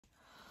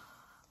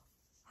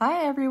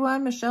Hi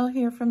everyone, Michelle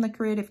here from the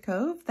Creative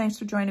Cove. Thanks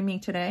for joining me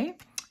today.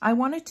 I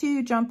wanted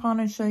to jump on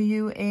and show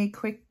you a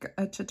quick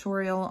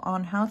tutorial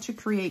on how to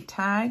create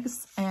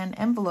tags and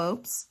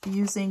envelopes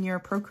using your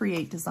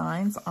Procreate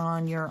designs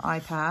on your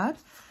iPad.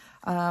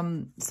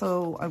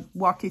 So I'll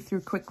walk you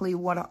through quickly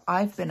what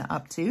I've been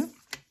up to.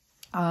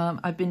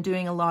 I've been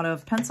doing a lot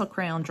of pencil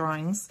crayon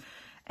drawings,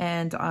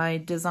 and I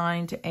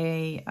designed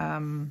a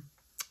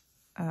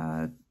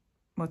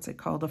what's it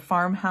called? A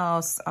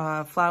farmhouse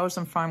flowers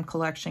and farm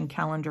collection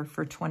calendar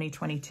for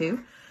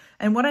 2022.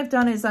 And what I've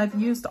done is I've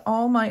used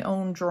all my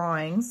own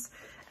drawings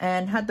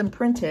and had them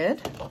printed.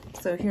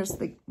 So here's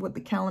what the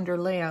calendar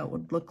layout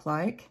would look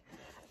like,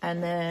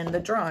 and then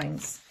the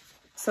drawings.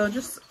 So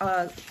just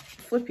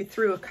flip you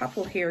through a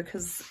couple here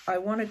because I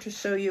wanted to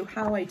show you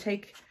how I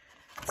take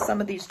some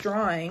of these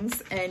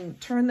drawings and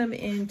turn them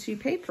into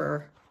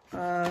paper.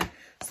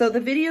 So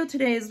the video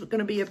today is going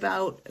to be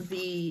about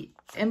the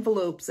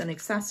envelopes and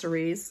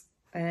accessories,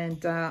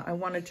 and I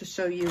wanted to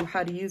show you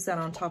how to use that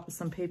on top of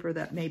some paper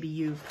that maybe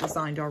you've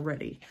designed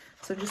already.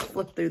 So just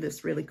flip through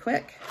this really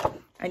quick,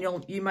 and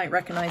you might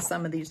recognize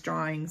some of these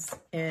drawings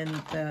in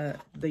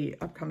the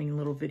upcoming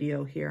little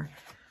video here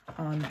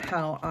on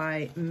how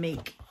I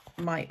make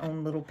my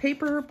own little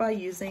paper by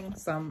using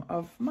some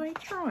of my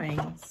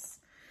drawings.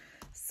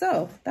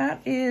 So that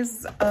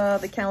is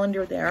the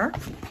calendar there.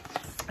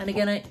 And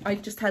again, I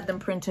just had them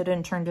printed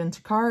and turned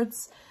into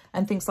cards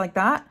and things like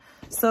that.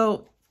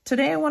 So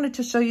today I wanted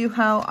to show you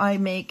how I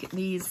make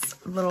these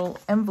little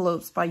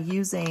envelopes by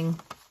using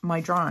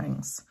my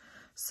drawings.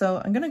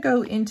 So I'm going to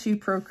go into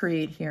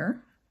Procreate here,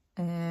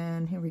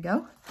 and here we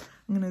go.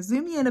 I'm going to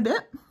zoom you in a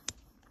bit.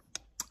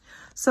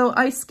 So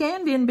I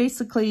scanned in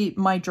basically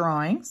my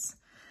drawings,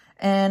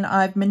 and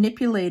I've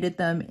manipulated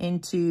them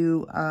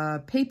into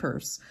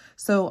papers.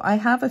 So I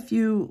have a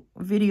few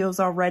videos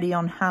already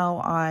on how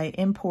I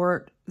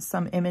import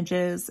some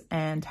images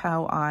and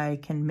how I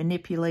can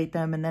manipulate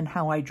them and then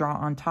how I draw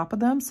on top of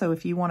them. So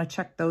if you want to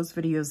check those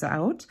videos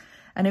out,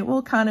 and it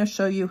will kind of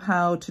show you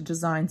how to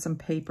design some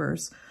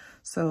papers.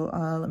 So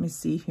let me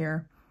see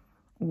here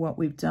what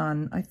we've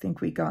done. I think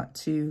we got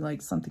to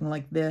like something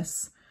like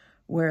this,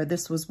 where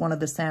this was one of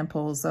the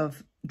samples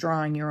of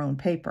drawing your own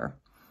paper.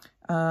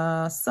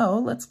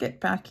 So let's get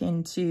back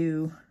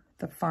into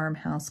the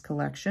farmhouse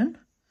collection.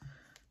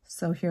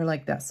 So here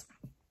like this.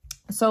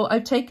 So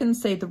I've taken,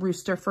 say, the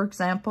rooster, for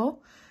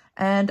example,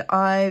 and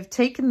I've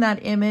taken that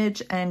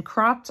image and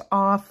cropped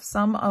off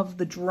some of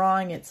the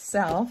drawing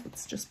itself.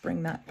 Let's just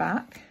bring that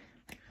back.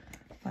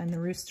 Find the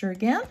rooster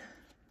again.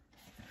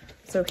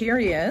 So here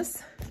he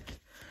is.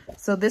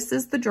 So this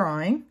is the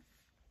drawing.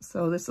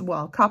 So this is,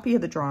 well, a copy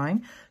of the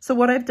drawing. So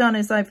what I've done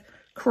is I've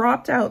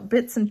cropped out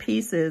bits and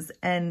pieces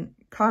and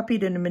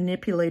copied and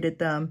manipulated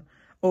them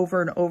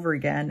over and over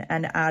again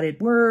and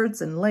added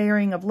words and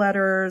layering of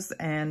letters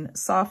and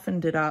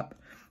softened it up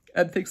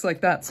and things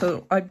like that.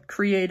 So I've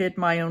created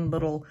my own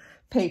little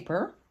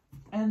paper,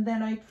 and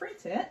then I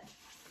print it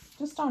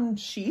just on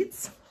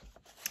sheets.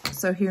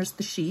 So here's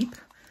the sheep.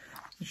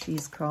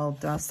 She's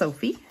called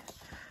Sophie.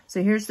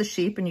 So here's the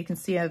sheep, and you can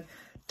see I've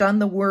done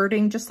the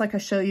wording just like I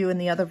show you in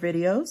the other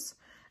videos.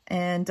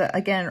 And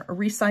again,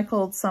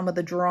 recycled some of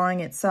the drawing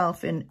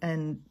itself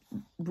and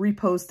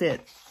reposed it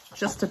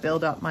just to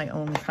build up my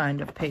own kind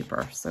of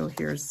paper. So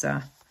here's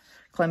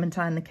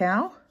Clementine the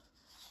cow.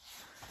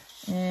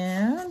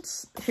 And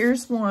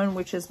here's one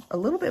which is a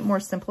little bit more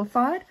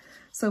simplified.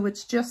 So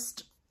it's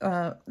just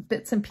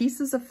bits and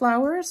pieces of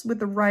flowers with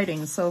the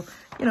writing. So,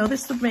 you know,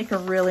 this would make a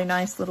really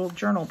nice little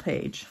journal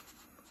page.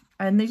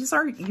 And these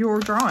are your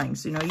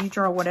drawings. You know, you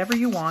draw whatever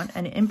you want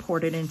and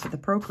import it into the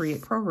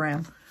Procreate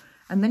program.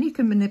 And then you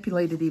can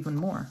manipulate it even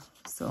more.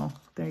 So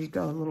there you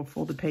go, a little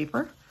folded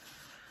paper.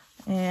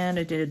 And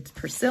I did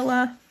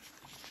Priscilla.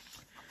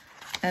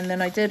 And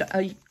then I did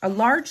a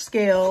large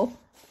scale,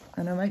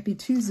 and I might be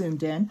too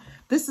zoomed in.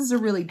 This is a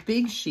really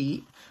big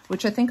sheet,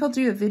 which I think I'll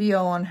do a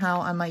video on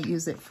how I might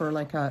use it for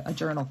like a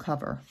journal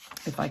cover,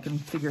 if I can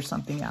figure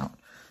something out.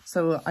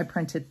 So I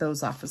printed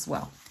those off as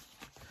well.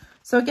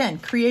 So again,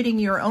 creating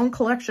your own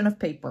collection of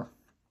paper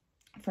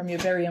from your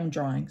very own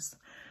drawings.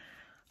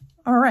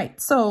 All right,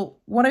 so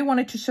what I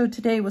wanted to show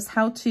today was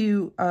how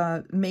to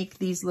make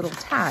these little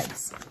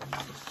tags.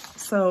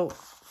 So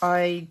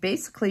I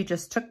basically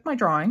just took my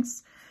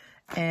drawings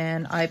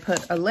and I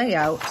put a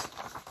layout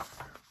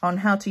on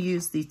how to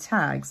use the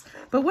tags.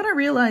 But what I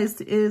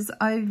realized is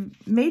I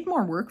made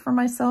more work for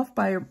myself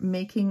by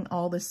making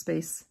all this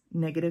space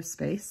negative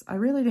space. I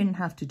really didn't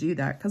have to do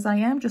that because I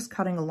am just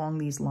cutting along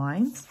these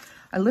lines.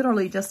 I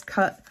literally just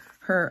cut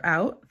her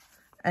out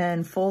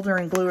and fold her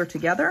and glue her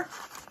together,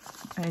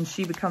 and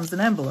she becomes an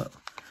envelope.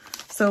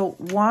 So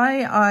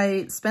why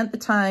I spent the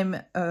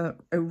time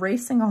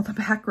erasing all the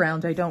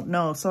background, I don't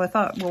know. So I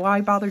thought, well,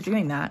 why bother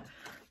doing that?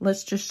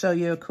 Let's just show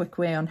you a quick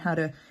way on how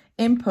to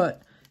input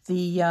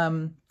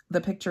the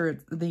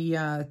picture,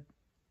 the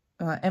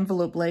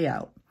envelope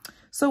layout.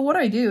 So what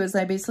I do is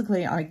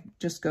I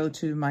just go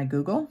to my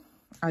Google.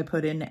 I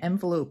put in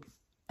envelope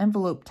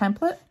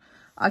template.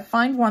 I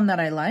find one that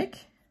I like.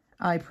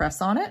 I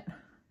press on it.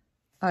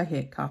 I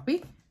hit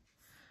copy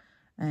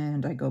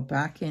and I go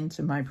back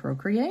into my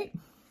Procreate,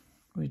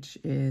 which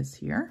is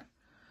here.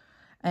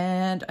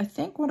 And I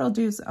think what I'll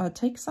do is I'll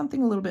take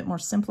something a little bit more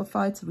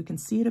simplified so we can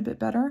see it a bit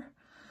better.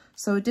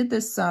 So I did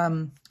this,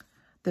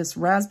 this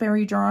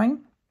raspberry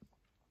drawing,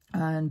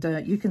 and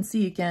you can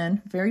see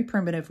again, very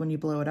primitive when you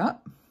blow it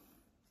up.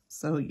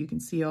 So you can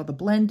see all the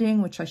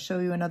blending, which I show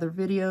you in other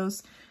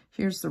videos.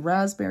 Here's the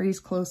raspberries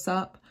close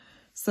up.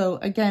 So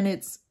again,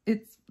 it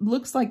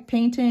looks like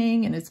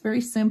painting, and it's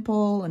very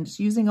simple, and it's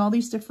using all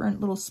these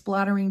different little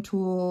splattering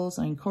tools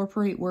and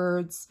incorporate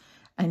words,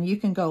 and you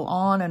can go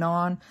on and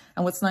on.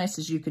 And what's nice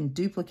is you can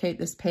duplicate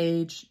this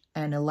page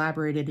and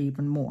elaborate it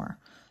even more.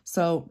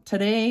 So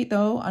today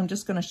though, I'm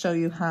just going to show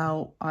you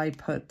how I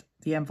put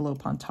the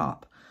envelope on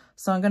top.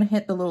 So I'm going to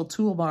hit the little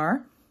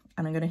toolbar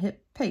and I'm going to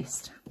hit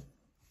paste.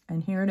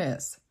 And here it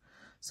is.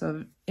 So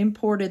I've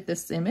imported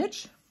this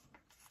image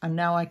and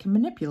now I can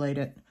manipulate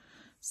it.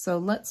 So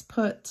let's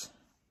put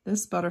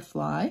this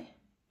butterfly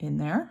in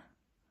there.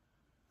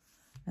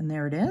 And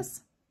there it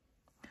is.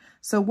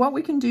 So what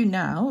we can do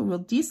now,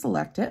 we'll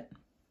deselect it.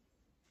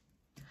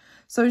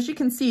 So as you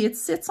can see, it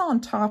sits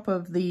on top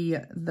of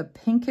the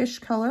pinkish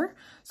color.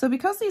 So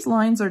because these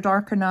lines are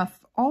dark enough,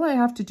 all I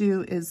have to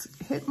do is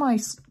hit my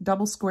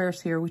double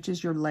squares here, which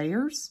is your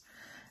layers.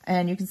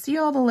 And you can see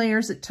all the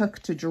layers it took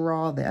to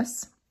draw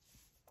this.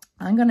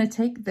 I'm going to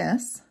take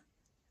this,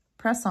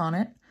 press on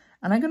it,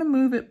 and I'm going to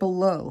move it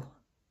below.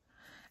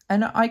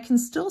 And I can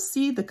still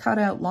see the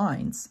cutout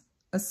lines.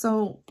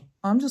 So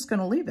I'm just going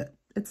to leave it.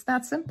 It's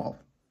that simple.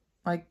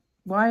 Like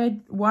why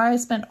I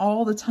spent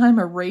all the time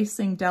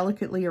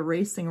delicately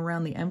erasing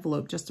around the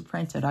envelope just to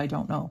print it, I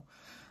don't know.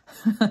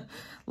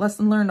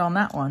 Lesson learned on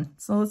that one.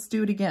 So let's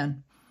do it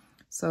again.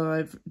 So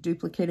I've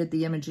duplicated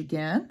the image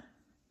again.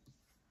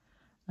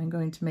 I'm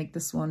going to make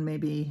this one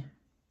maybe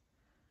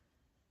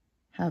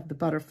have the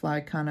butterfly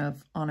kind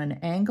of on an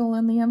angle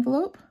in the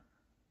envelope.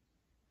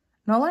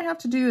 And all I have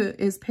to do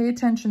is pay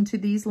attention to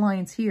these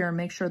lines here and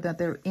make sure that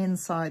they're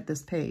inside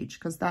this page,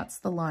 because that's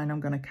the line I'm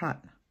going to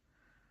cut.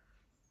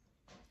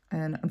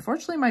 And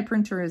unfortunately, my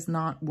printer is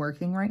not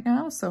working right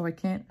now, so I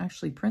can't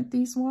actually print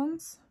these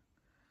ones.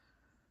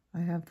 I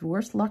have the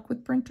worst luck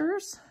with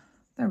printers.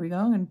 There we go.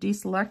 I'm going to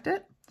deselect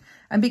it.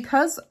 And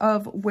because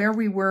of where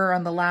we were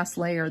on the last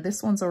layer,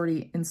 this one's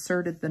already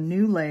inserted the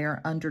new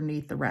layer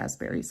underneath the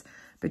raspberries.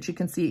 But you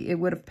can see it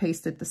would have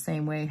pasted the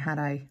same way had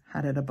I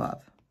had it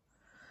above.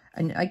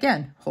 And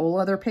again, whole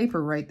other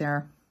paper right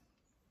there.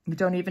 You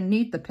don't even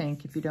need the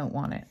pink if you don't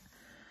want it.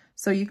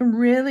 So you can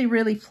really,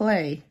 really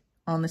play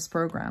on this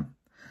program.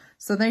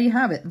 So there you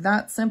have it.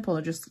 That simple.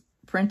 Just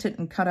print it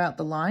and cut out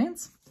the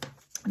lines.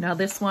 Now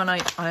this one, I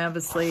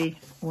obviously,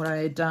 what I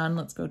had done,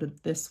 let's go to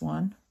this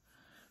one.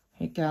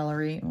 Hit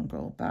gallery and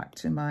we'll go back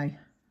to my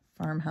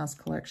farmhouse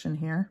collection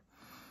here.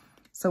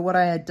 So what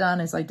I had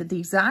done is I did the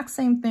exact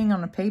same thing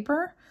on a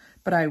paper,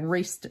 but I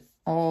erased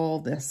all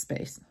this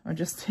space. I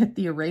just hit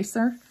the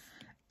eraser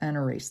and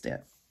erased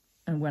it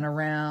and went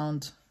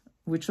around,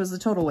 which was a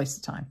total waste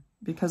of time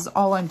because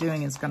all I'm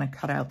doing is going to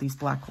cut out these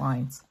black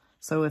lines.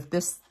 So if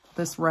this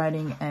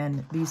writing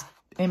and these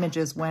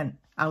images went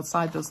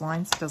outside those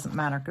lines, it doesn't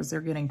matter because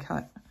they're getting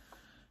cut.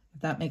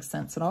 If that makes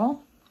sense at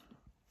all.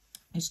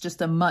 It's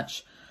just a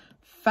much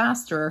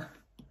faster,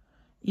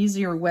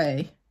 easier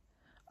way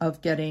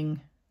of getting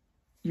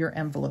your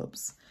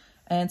envelopes.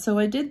 And so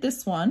I did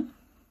this one.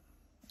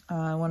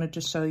 I wanted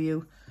to show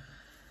you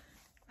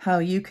how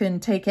you can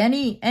take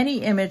any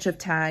image of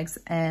tags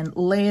and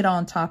lay it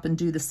on top and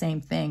do the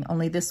same thing.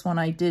 Only this one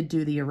I did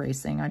do the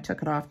erasing. I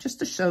took it off just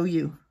to show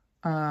you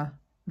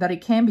that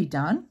it can be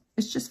done.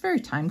 It's just very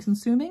time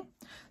consuming.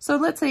 So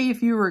let's say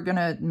if you were going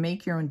to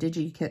make your own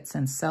digi-kits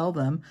and sell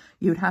them,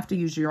 you would have to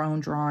use your own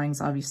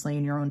drawings, obviously,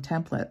 and your own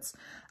templates.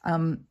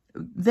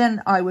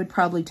 Then I would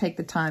probably take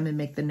the time and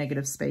make the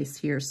negative space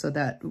here so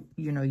that,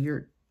 you know,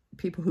 your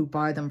people who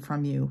buy them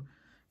from you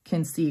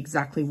can see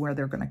exactly where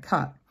they're going to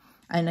cut.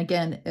 And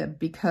again,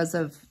 because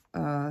of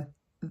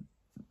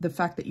the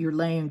fact that you're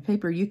laying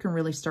paper, you can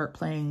really start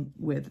playing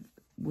with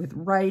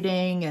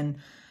writing, and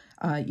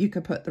you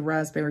could put the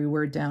raspberry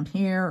word down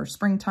here or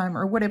springtime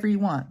or whatever you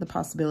want. The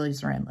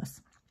possibilities are endless.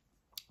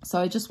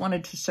 So I just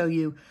wanted to show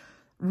you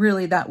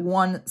really that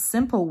one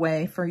simple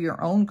way for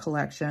your own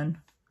collection,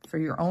 for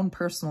your own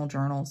personal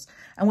journals.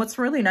 And what's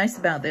really nice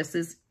about this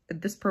is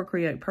this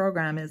Procreate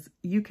program is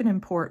you can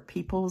import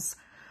people's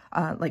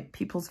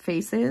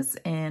faces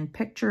and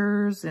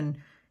pictures, and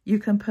you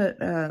can put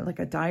like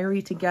a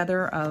diary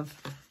together of,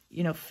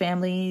 you know,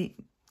 family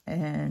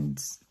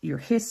and your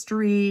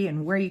history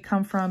and where you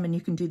come from, and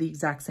you can do the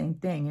exact same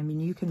thing. I mean,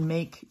 you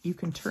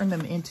can turn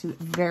them into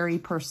very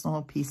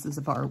personal pieces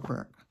of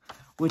artwork,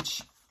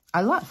 which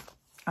I love.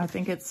 I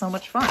think it's so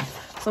much fun.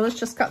 So let's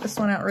just cut this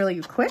one out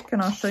really quick,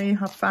 and I'll show you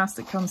how fast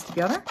it comes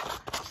together.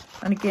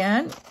 And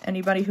again,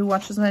 anybody who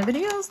watches my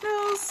videos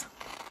knows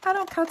I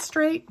don't cut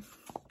straight.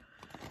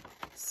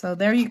 So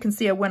there you can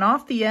see I went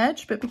off the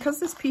edge, but because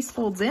this piece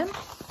folds in,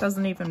 it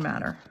doesn't even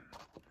matter.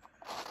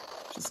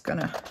 Just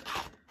gonna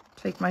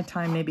take my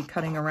time maybe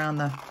cutting around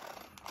the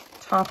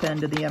top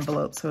end of the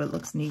envelope so it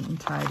looks neat and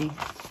tidy.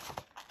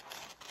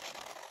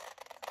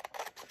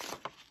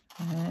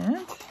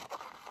 And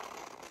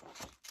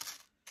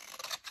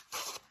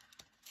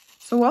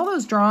so all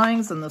those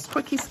drawings and those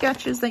quickie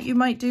sketches that you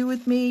might do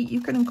with me,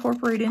 you can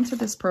incorporate into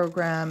this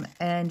program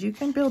and you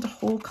can build a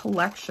whole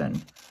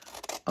collection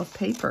of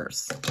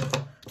papers.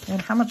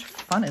 And how much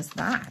fun is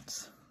that?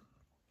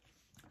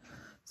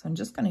 So I'm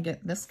just going to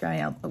get this guy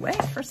out of the way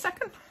for a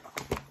second.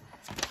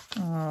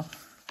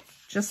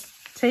 Just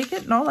take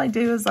it, and all I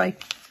do is I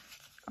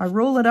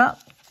roll it up,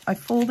 I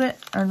fold it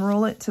and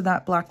roll it to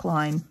that black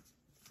line,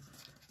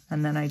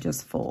 and then I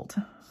just fold.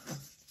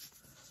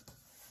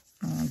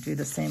 I'll do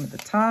the same at the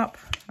top.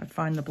 I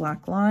find the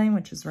black line,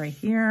 which is right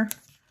here,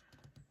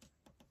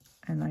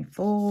 and I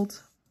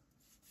fold.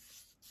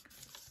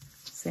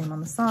 Same on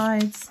the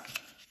sides.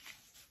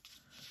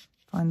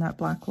 Find that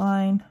black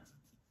line,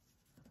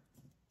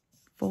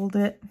 fold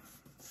it.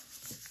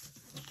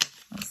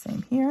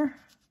 Same here.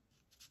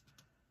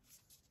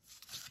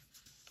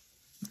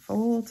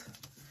 Fold,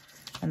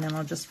 and then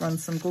I'll just run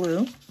some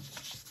glue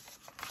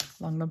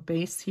along the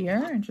base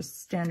here, and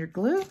just standard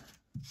glue.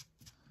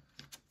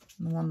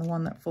 And the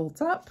one that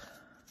folds up,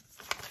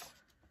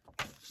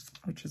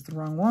 which is the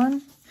wrong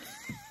one.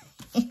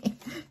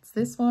 It's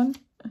this one.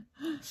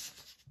 I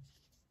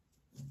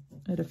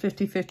had a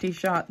 50-50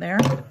 shot there.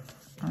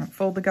 I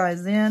fold the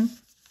guys in,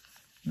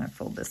 and I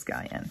fold this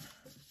guy in.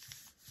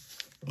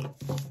 And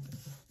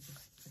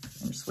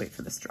just wait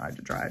for this to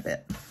dry a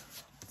bit,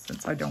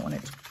 since I don't want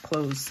it to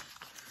close.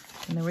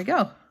 And there we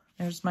go.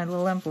 There's my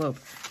little envelope.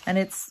 And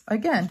it's,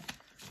 again,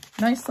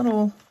 nice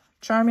little,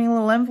 charming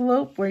little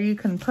envelope where you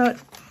can put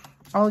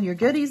all your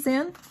goodies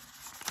in.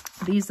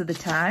 These are the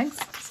tags.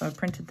 So I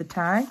printed the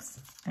tags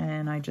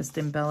and I just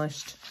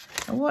embellished.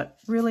 And what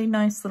really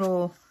nice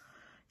little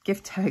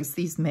gift tags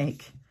these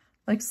make.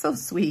 Like, so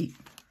sweet.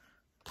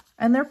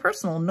 And they're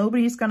personal.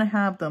 Nobody's going to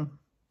have them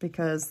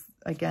because,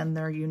 again,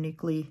 they're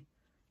uniquely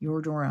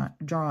your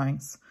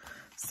drawings.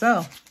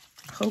 So,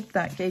 hope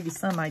that gave you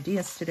some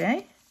ideas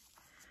today.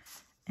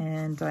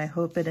 And I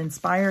hope it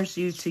inspires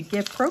you to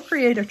give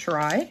Procreate a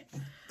try.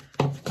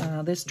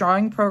 This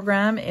drawing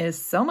program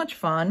is so much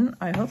fun.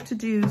 I hope to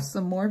do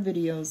some more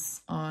videos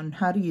on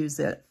how to use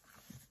it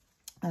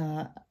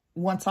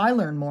once I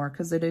learn more,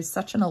 because it is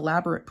such an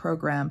elaborate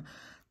program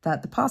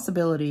that the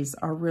possibilities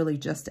are really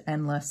just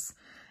endless.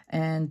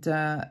 And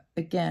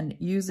again,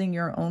 using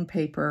your own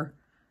paper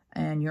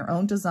and your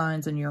own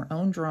designs and your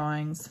own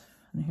drawings.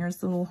 And here's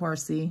the little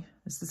horsey.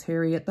 This is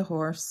Harriet the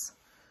horse.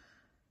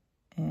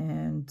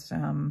 And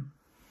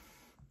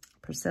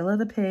Priscilla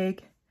the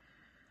pig.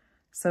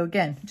 So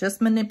again,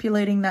 just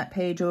manipulating that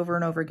page over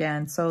and over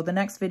again. So the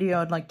next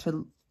video I'd like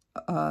to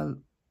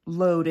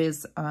load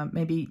is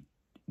maybe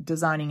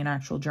designing an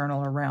actual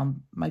journal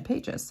around my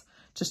pages,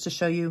 just to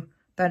show you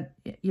that,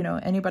 you know,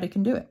 anybody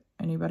can do it.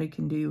 Anybody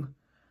can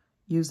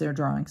use their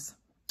drawings.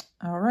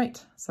 All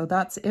right, so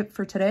that's it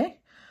for today.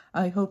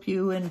 I hope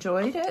you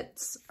enjoyed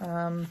it.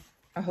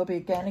 I hope,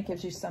 again, it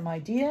gives you some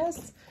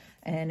ideas.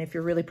 And if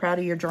you're really proud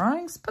of your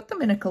drawings, put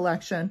them in a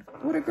collection.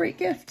 What a great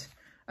gift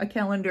a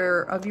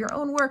calendar of your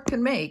own work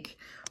can make,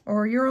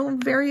 or your own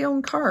very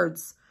own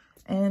cards.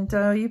 And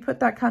you put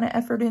that kind of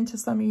effort into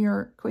some of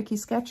your quickie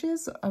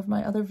sketches of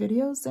my other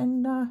videos,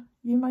 and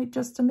you might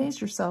just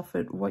amaze yourself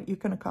at what you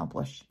can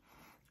accomplish.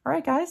 All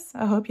right, guys,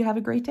 I hope you have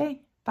a great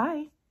day.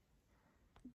 Bye.